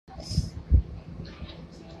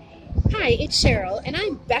Hi, it's Cheryl, and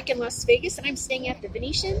I'm back in Las Vegas, and I'm staying at the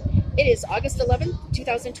Venetian. It is August 11th,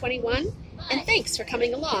 2021, and thanks for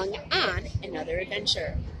coming along on another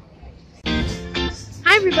adventure.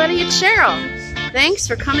 Hi everybody, it's Cheryl. Thanks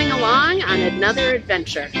for coming along on another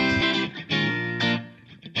adventure.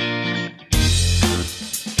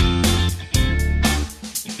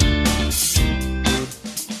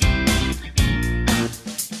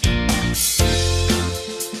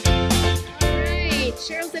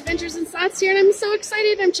 Cheryl's Adventures and Slots here, and I'm so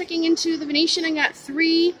excited. I'm checking into the Venetian. I got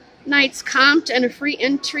 3 nights comped and a free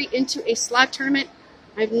entry into a slot tournament.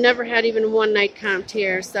 I've never had even one night comped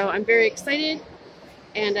here, so I'm very excited.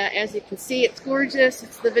 And as you can see, it's gorgeous.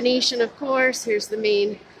 It's the Venetian, of course. Here's the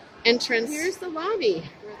main entrance. Here's the lobby.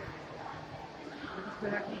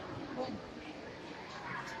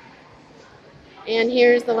 And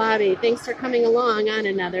here's the lobby. Thanks for coming along on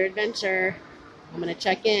another adventure. I'm going to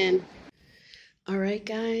check in. Alright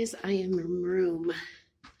guys, I am in room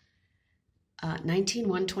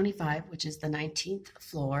 19125, which is the 19th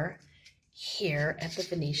floor here at the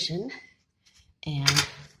Venetian. And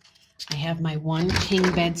I have my 1 king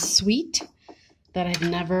bed suite that I've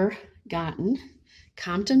never gotten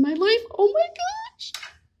comped in my life. Oh my gosh!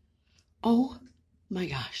 Oh my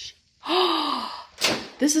gosh.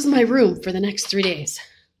 This is my room for the next 3 days.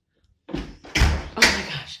 Oh my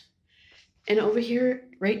gosh. And over here,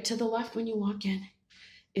 right to the left when you walk in,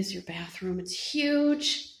 is your bathroom. It's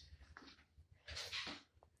huge.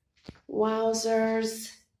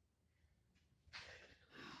 Wowzers.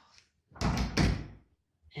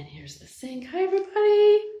 And here's the sink. Hi,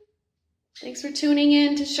 everybody. Thanks for tuning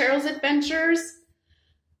in to Cheryl's Adventures.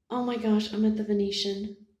 Oh my gosh, I'm at the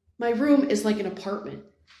Venetian. My room is like an apartment.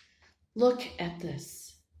 Look at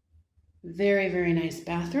this. Very, very nice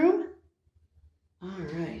bathroom. All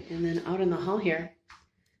right, and then out in the hall here,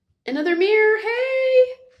 another mirror. Hey,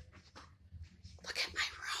 look at my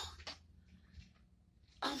room.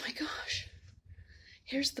 Oh my gosh.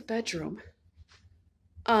 Here's the bedroom.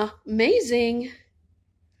 Amazing.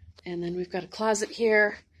 And then we've got a closet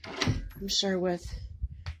here, I'm sure with,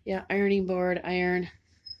 yeah, ironing board, iron,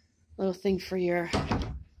 little thing for your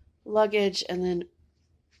luggage. And then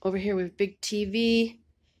over here we have big TV.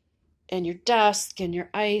 And your desk, and your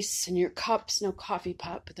ice, and your cups. No coffee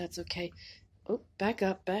pot, but that's okay. Oh, back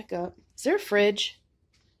up, back up. Is there a fridge?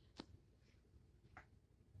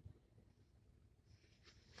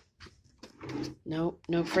 No,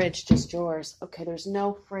 no fridge, just drawers. Okay, there's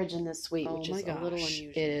no fridge in this suite, which is a little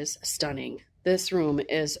unusual. It is stunning. This room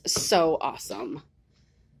is so awesome.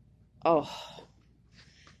 Oh,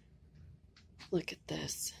 look at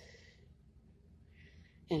this.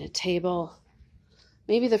 And a table.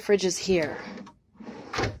 Maybe the fridge is here.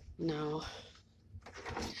 No.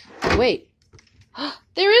 Oh, wait.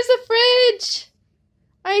 There is a fridge!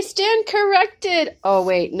 I stand corrected. Oh,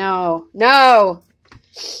 wait. No. No!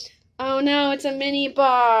 Oh, no. It's a mini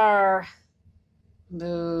bar.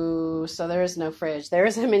 Boo. So there is no fridge. There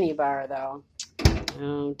is a mini bar, though.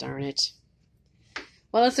 Oh, darn it.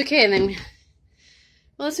 Well, that's okay. And then,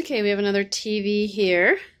 well, that's okay. We have another TV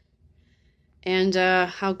here. And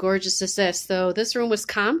how gorgeous is this? So this room was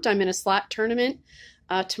comped. I'm in a slot tournament.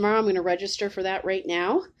 Tomorrow I'm going to register for that right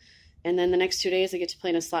now. And then the next 2 days I get to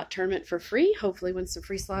play in a slot tournament for free. Hopefully win some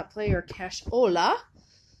free slot play or cashola.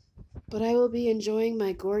 But I will be enjoying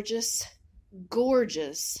my gorgeous,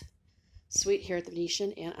 gorgeous suite here at the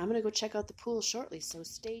Venetian. And I'm going to go check out the pool shortly. So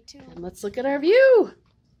stay tuned. And let's look at our view.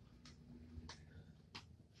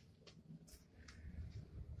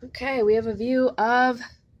 Okay, we have a view of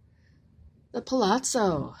the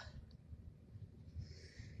Palazzo.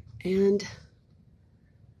 And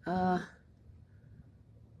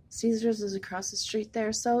Caesars is across the street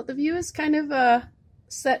there. So the view is kind of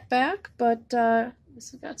set back, but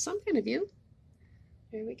this has got some kind of view.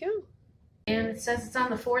 Here we go. And it says it's on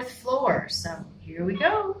the 4th floor, so here we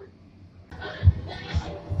go.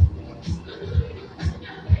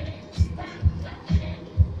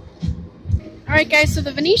 All right, guys, so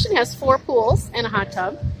the Venetian has 4 pools and a hot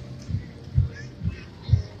tub.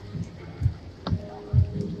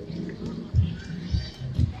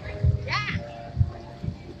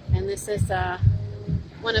 And this is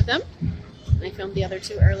one of them. I filmed the other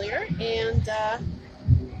 2 earlier. And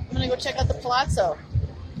I'm going to go check out the Palazzo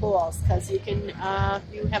pools because you can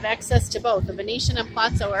you have access to both. The Venetian and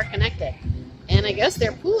Palazzo are connected. And I guess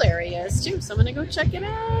their pool area is too. So I'm going to go check it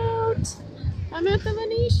out. I'm at the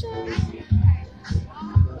Venetian.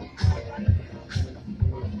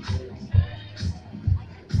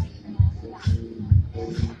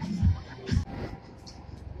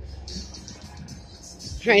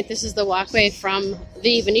 Right, this is the walkway from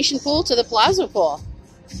the Venetian pool to the Palazzo pool.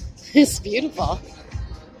 It's beautiful.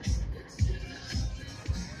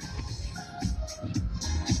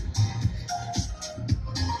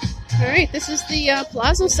 All right, this is the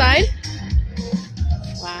Palazzo side.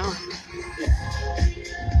 Wow.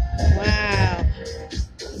 Wow.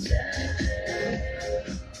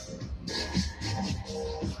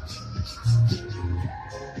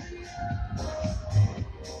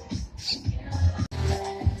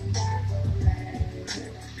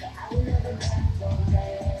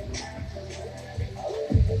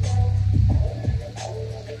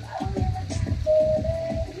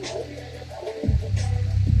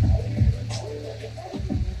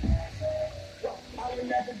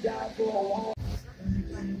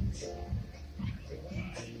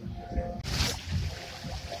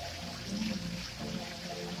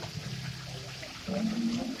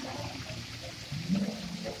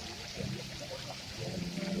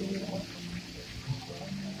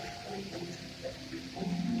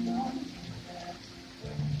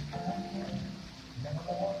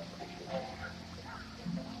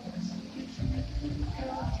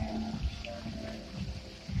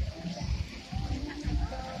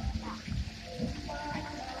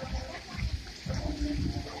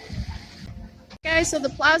 Guys, so the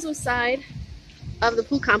Palazzo side of the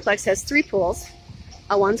pool complex has 3 pools.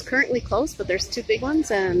 One's currently closed, but there's 2 big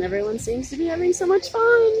ones, and everyone seems to be having so much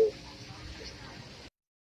fun.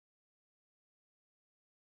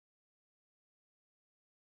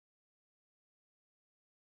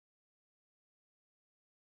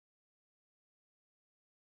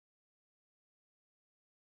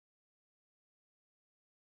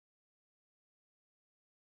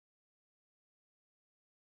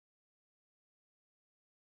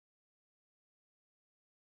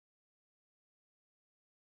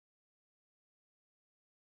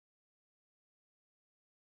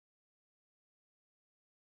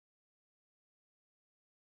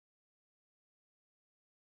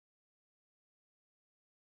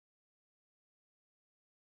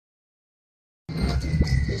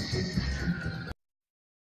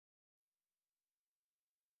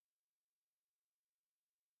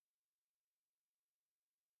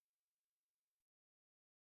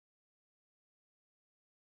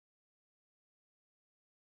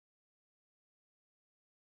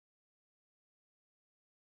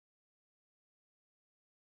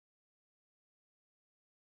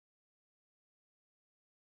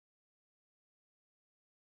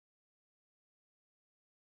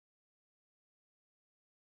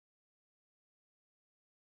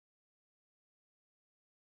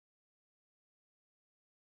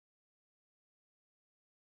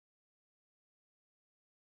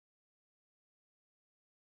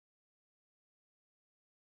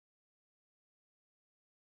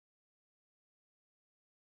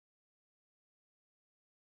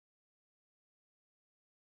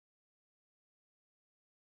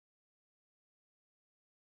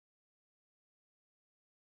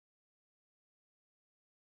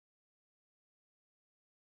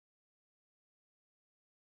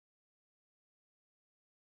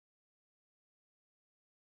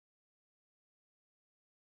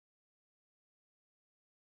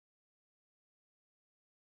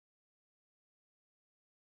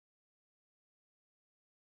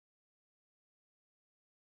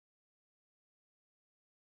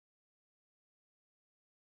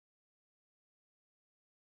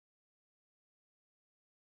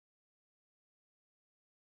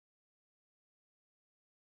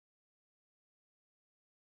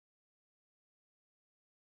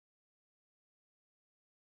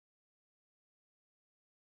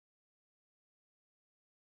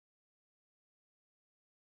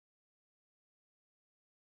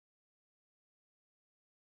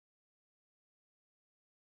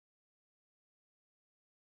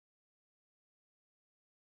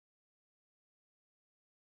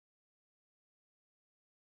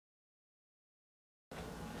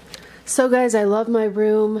 So guys, I love my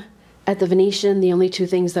room at the Venetian. The only 2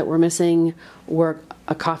 things that were missing were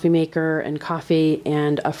a coffee maker and coffee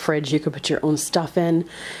and a fridge you could put your own stuff in.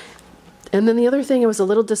 And then the other thing, I was a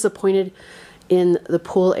little disappointed in the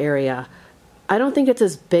pool area. I don't think it's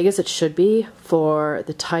as big as it should be for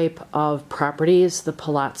the type of properties the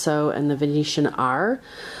Palazzo and the Venetian are.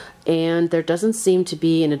 And there doesn't seem to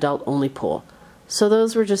be an adult-only pool. So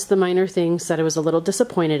those were just the minor things that I was a little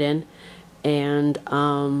disappointed in. And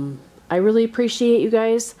I really appreciate you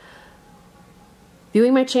guys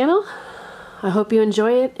viewing my channel. I hope you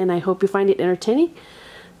enjoy it, and I hope you find it entertaining.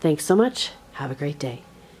 Thanks so much. Have a great day.